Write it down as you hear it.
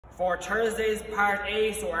For Thursday's part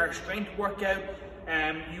A, so our strength workout,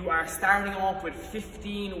 you are starting off with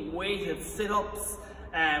 15 weighted sit-ups.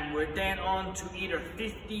 We're then on to either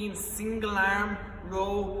 15 single arm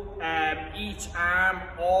row each arm,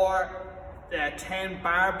 or 10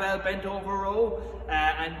 barbell bent over row,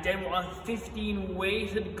 and then we're on 15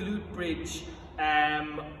 weighted glute bridge.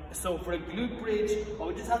 So for a glute bridge, what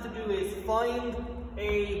we just have to do is find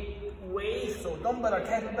a weight, so dumbbell or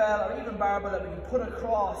kettlebell or even barbell, that we can put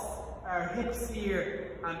across our hips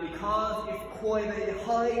here, and because it's quite a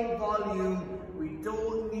high volume, we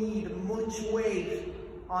don't need much weight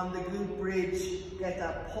on the glute bridge. Get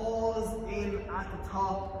that pause in at the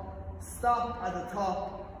top, stop at the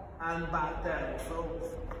top, and back down. So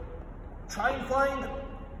try and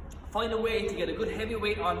find a way to get a good heavy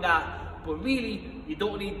weight on that, but really you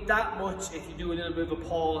don't need that much if you do a little bit of a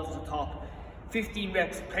pause at the top. 15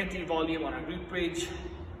 reps, plenty of volume on our glute bridge.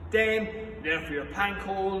 Then for your plank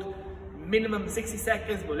hold, minimum 60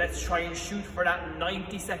 seconds, but let's try and shoot for that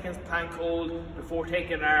 90 seconds plank hold before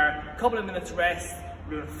taking our couple of minutes rest.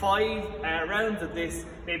 We're doing 5 rounds of this,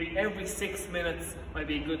 maybe every 6 minutes might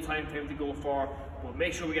be a good time for him to go for. We'll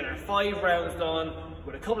make sure we get our 5 rounds done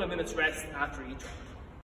with a couple of minutes rest after each round.